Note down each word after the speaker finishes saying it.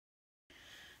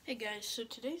Hey guys, so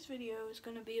today's video is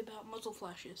going to be about muzzle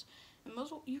flashes. And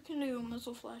you can do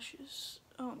muzzle flashes.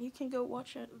 You can go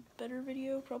watch a better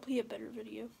video, probably a better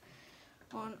video,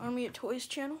 on Army of Toys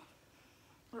channel,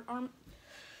 or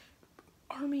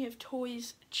Army of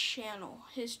Toys channel,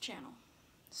 his channel.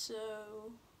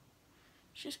 So,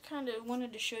 just kind of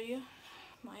wanted to show you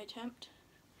my attempt.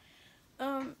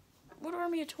 What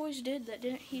Army of Toys did that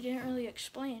he didn't really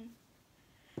explain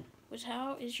was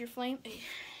how is your flamethrower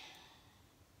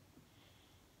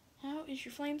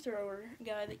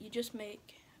guy that you just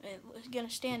make gonna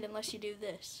stand unless you do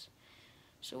this?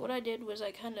 So what I did was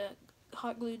I kind of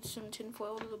hot glued some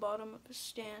tinfoil to the bottom of the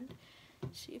stand.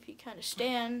 See if he kind of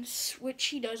stands, which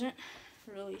he doesn't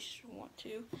really want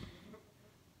to.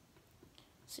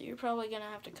 So you're probably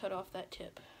gonna have to cut off that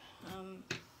tip.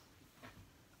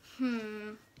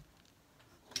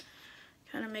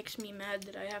 Kind of makes me mad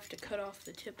that I have to cut off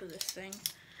the tip of this thing.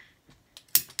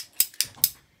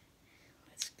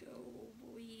 Let's go,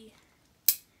 boy.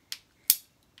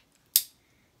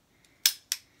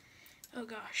 Oh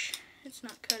gosh, it's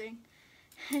not cutting.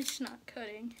 It's not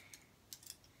cutting.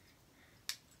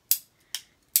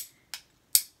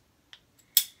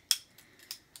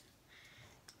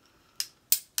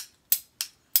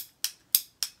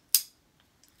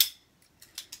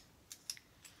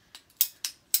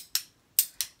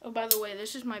 Oh, by the way,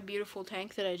 this is my beautiful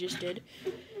tank that I just did.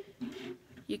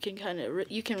 You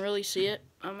can really see it.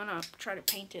 I'm gonna try to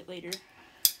paint it later.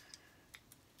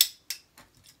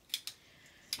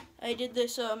 I did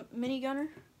this mini gunner.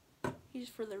 He's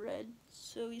for the red,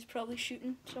 so he's probably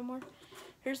shooting somewhere.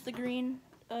 Here's the green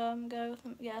guy with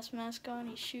a gas mask on.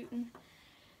 He's shooting.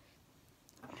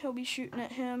 He'll be shooting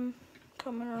at him,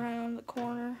 coming around the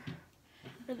corner.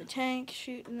 Or the tank,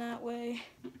 shooting that way.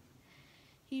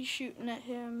 He's shooting at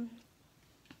him.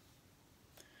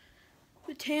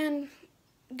 The tan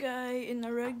guy and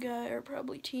the red guy are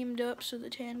probably teamed up, so the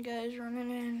tan guy's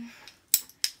running in.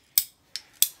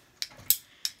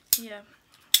 Yeah.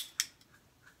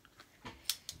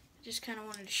 Just kind of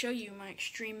wanted to show you my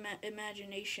extreme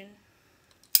imagination.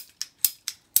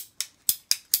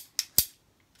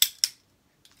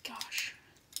 Gosh.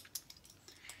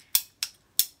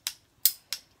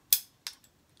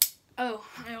 Oh,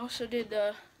 I also did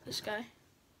this guy.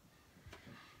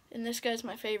 And this guy's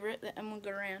my favorite, the Emma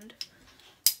Garand.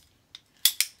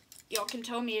 Y'all can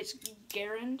tell me it's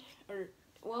Garand, or,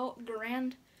 well,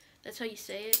 Garand. That's how you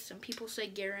say it. Some people say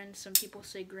Garand, some people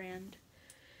say Grand.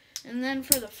 And then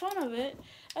for the fun of it,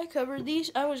 I covered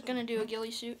these. I was going to do a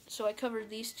ghillie suit, so I covered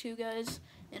these two guys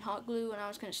in hot glue, and I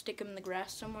was going to stick them in the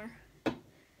grass somewhere.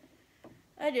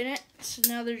 I didn't, so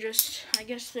now they're just, I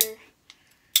guess they're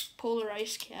polar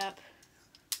ice cap.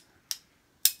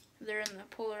 They're in the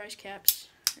polar ice caps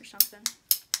or something.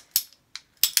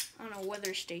 On a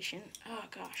weather station. Oh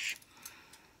gosh.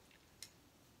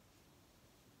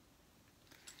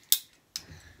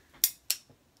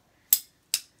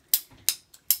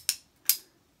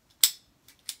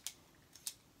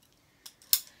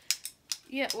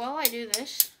 Yeah, while I do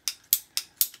this,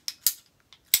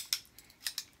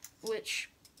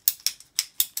 which,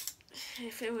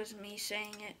 if it was me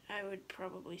saying it, I would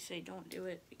probably say don't do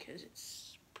it, because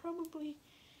it's probably,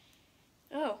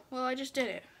 oh, well, I just did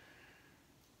it.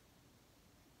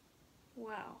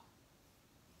 Wow.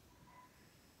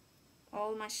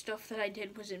 All my stuff that I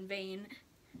did was in vain.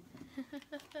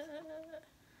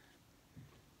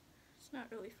 It's not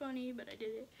really funny, but I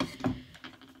did it.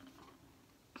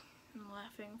 I'm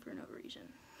laughing for no reason.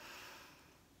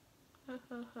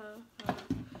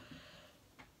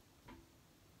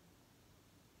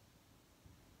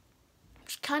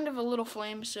 It's kind of a little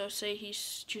flame, so say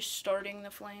he's just starting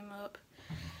the flame up.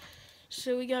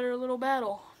 So we got our little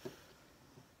battle.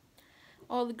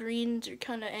 All the greens are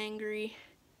kind of angry.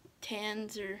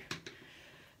 Tans and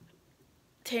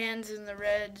the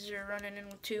reds are running in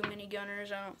with two mini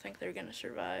gunners. I don't think they're gonna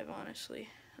survive, honestly.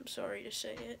 I'm sorry to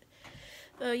say it.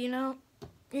 You know,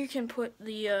 you can put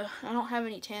the, I don't have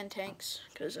any tan tanks,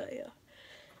 because I,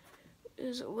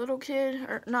 was a little kid,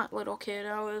 or not little kid,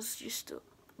 I was just a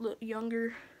little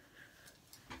younger,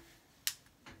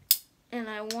 and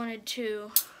I wanted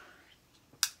to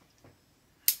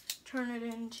turn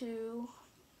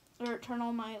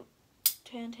all my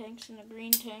tan tanks into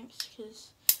green tanks,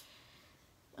 because,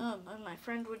 when my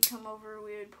friend would come over,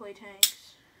 we would play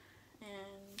tanks,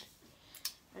 and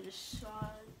I just saw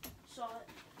it.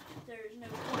 There's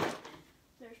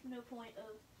no point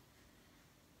of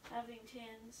having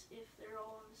tans if they're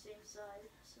all on the same side.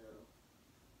 So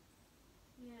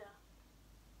yeah.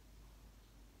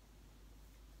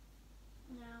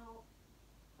 Now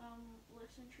I'm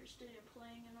less interested in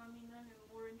playing an army gun and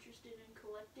more interested in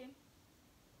collecting. collecting.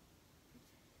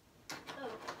 Oh,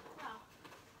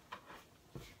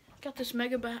 wow. Got this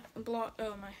Mega Block.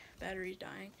 Oh, my battery's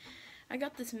dying. I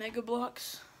got this Mega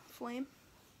Blocks flame.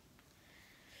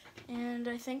 And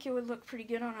I think it would look pretty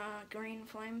good on a green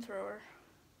flamethrower.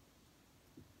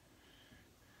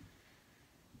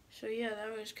 So yeah,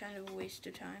 that was kind of a waste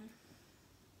of time.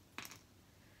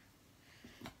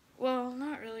 Well,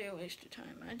 not really a waste of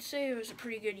time. I'd say it was a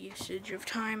pretty good usage of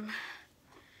time.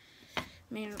 I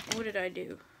mean, what did I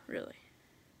do, really?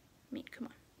 I mean, come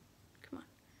on. Come on.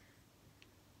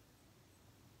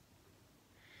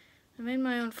 I made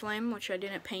my own flame, which I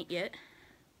didn't paint yet.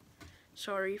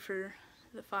 Sorry for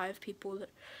the 5 people that...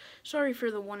 Sorry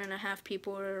for the 1.5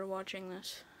 people that are watching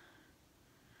this.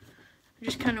 I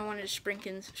just kind of wanted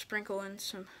to sprinkle in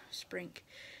some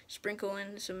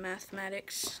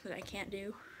mathematics that I can't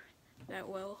do that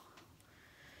well.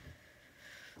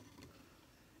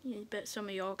 I bet some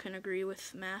of y'all can agree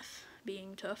with math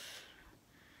being tough.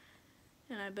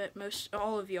 And I bet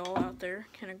all of y'all out there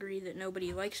can agree that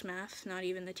nobody likes math, not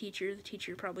even the teacher. The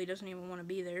teacher probably doesn't even want to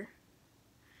be there.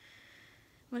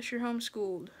 Unless you're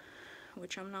homeschooled,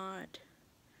 which I'm not.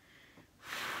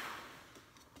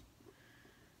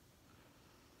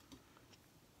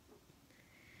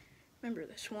 Remember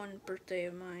this one birthday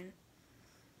of mine.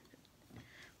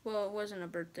 Well, it wasn't a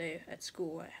birthday at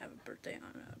school. I have a birthday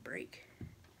on a break.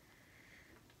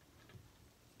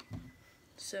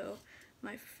 So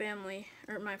my family,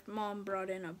 or my mom, brought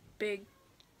in a big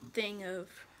thing of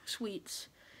sweets.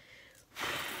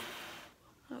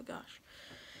 Oh gosh.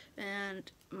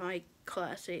 And my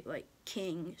class ate like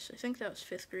kings. I think that was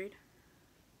 5th grade.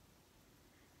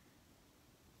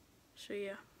 So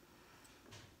yeah.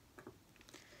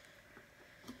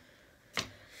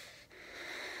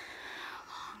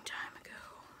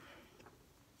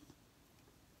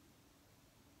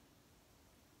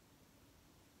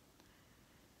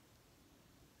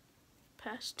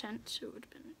 Past tense, it would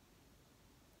have been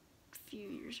a few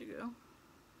years ago.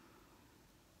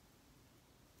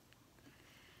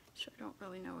 So I don't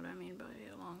really know what I mean by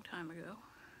a long time ago.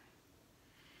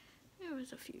 It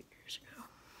was a few years ago.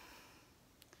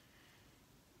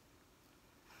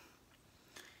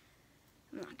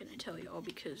 I'm not going to tell y'all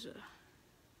because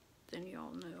then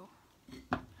y'all know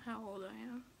how old I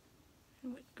am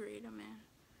and what grade I'm in.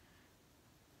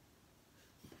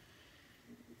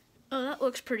 Oh, that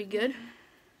looks pretty good.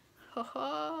 Ha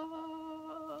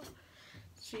ha!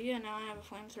 So yeah, now I have a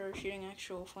flamethrower shooting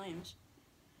actual flames.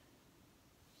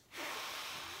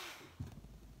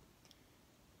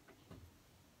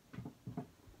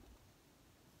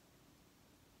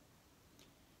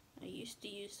 I used to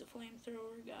use the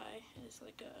flamethrower guy as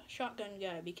like a shotgun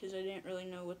guy because I didn't really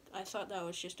know what... I thought that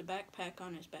was just a backpack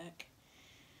on his back,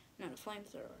 not a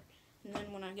flamethrower. And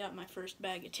then when I got my first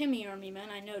bag of Timmy Army Men,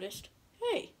 I noticed,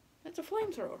 hey, that's a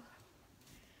flamethrower.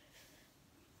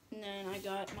 And then I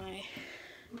got my...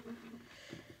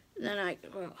 Then I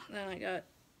got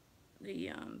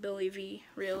the Billy V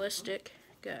realistic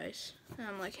guys. And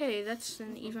I'm like, hey, that's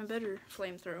an even better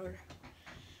flamethrower.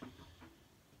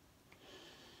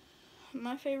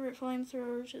 My favorite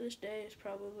flamethrower to this day is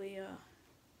probably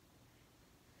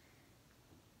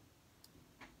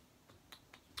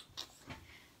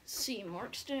see,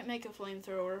 Marks didn't make a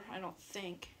flamethrower, I don't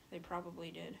think. They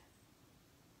probably did.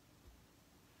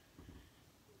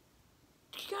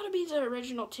 It's gotta be the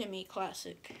original Timmy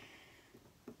classic.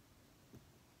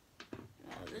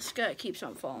 This guy keeps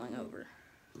on falling over.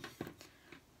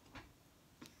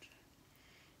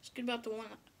 It's good about the one...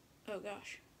 Oh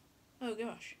gosh. Oh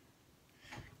gosh.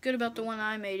 Good about the one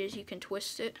I made is you can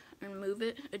twist it and move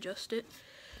it, adjust it.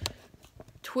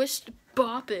 Twist,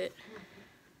 bop it.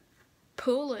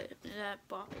 Pull it. That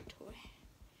bop it toy.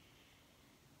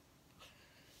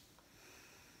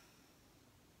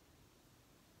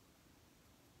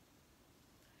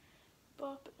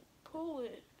 Bop it. Pull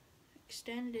it.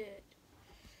 Extend it.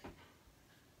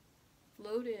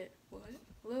 Load it. What?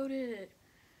 Load it.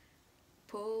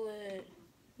 Pull it.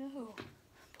 No.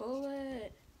 Pull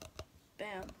it.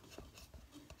 Bam.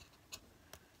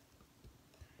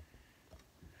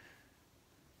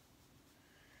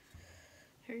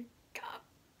 Here you go.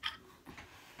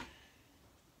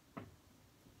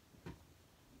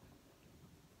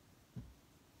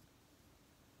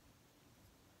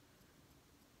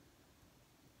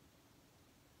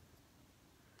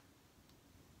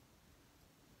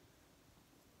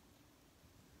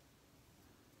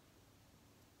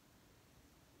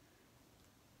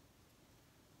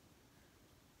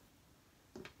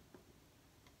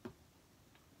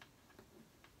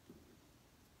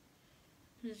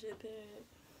 Zip it.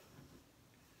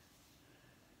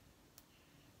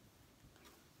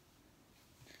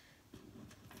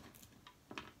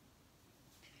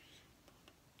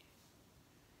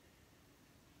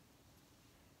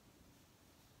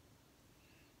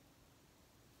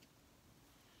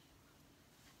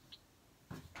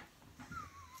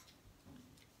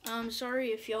 Sorry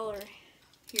if y'all are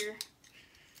here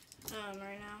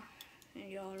right now and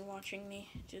y'all are watching me.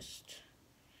 Just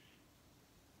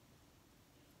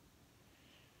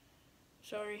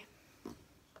sorry. I'm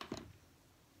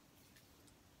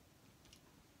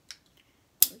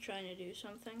trying to do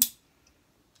something.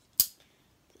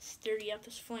 Just sturdy out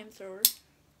this flamethrower.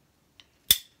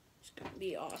 It's gonna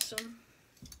be awesome.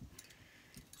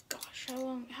 Gosh,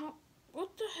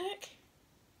 what the heck?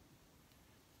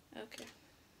 Okay.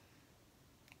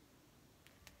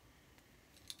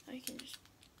 I can just...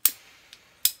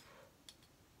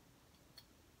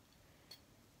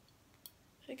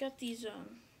 I got these,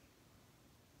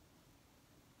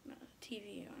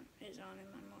 TV is on in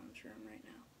my mom's room right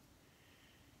now.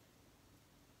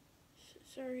 So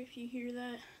sorry if you hear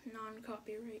that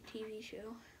non-copyright TV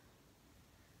show.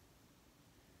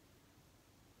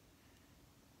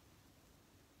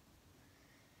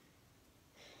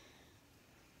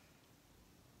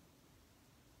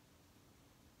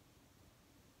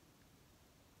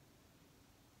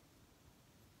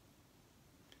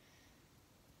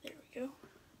 There we go.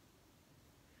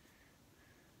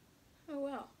 Oh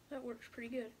wow, that works pretty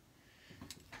good.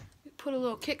 Put a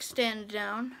little kickstand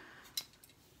down.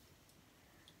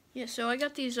 Yeah, so I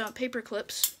got these paper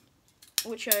clips,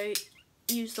 which I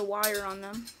use the wire on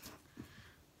them.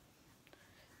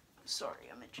 Sorry,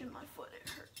 I'm itching my foot.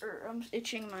 I'm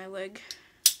itching my leg.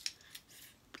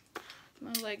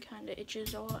 My leg kind of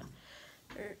itches a lot.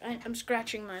 I'm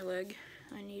scratching my leg.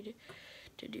 I need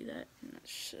to do that. And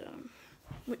that's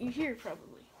what you hear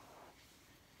probably.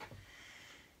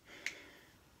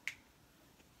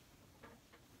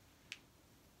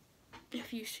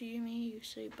 If you see me, you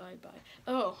say bye-bye.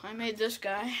 Oh, I made this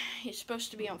guy. He's supposed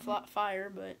to be on flat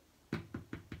fire, but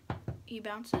he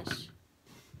bounces.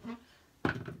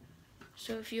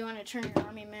 So if you want to turn your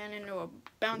army man into a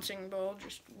bouncing ball,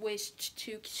 just waste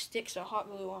 2 sticks of hot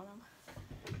glue on him.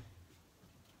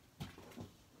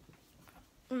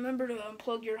 Remember to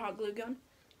unplug your hot glue gun.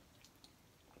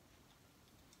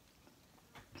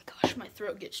 Gosh, my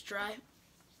throat gets dry.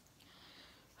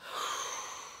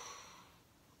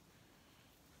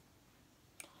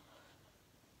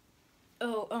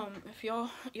 Oh, if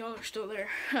y'all are still there,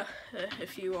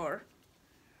 if you are,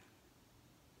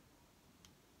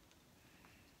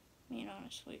 I mean,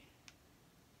 honestly.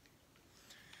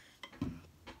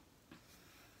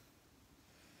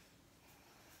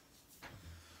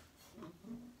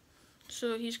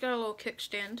 So he's got a little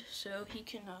kickstand, so he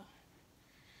can,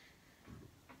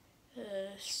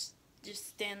 just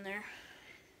stand there,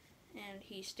 and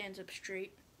he stands up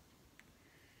straight.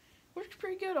 Works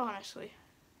pretty good, honestly.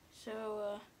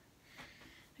 So,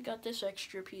 I got this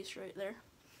extra piece right there.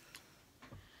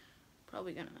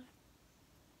 Probably gonna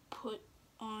put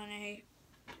on a,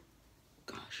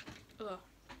 gosh,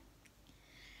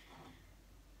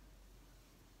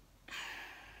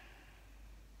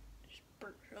 just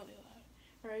burped really loud.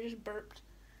 Or I just burped.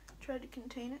 Tried to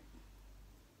contain it.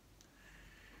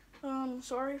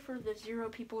 Sorry for the 0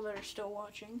 people that are still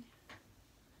watching.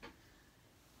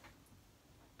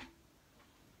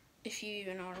 If you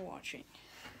even are watching.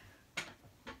 I'm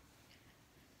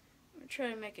gonna try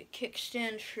to make a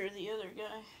kickstand for the other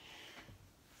guy.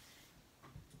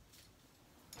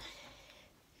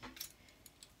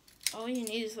 All you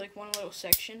need is like one little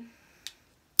section.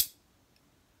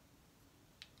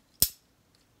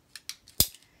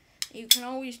 You can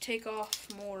always take off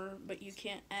more, but you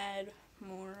can't add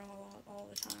more all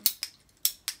the time.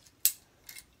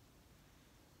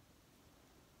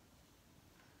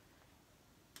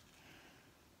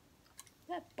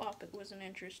 That Bop It was an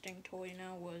interesting toy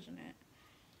now, wasn't it?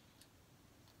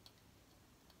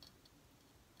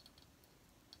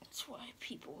 That's why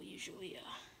people usually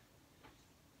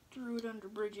threw it under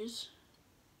bridges.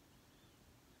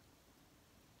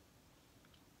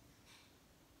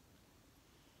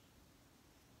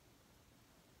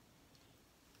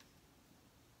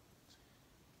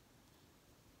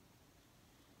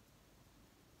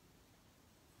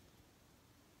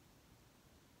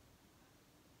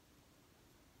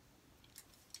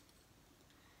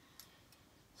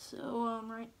 So,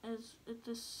 right at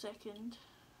this second,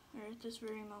 or at this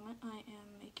very moment, I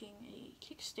am making a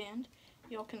kickstand.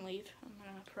 Y'all can leave. I'm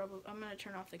gonna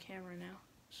turn off the camera now.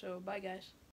 So, bye guys.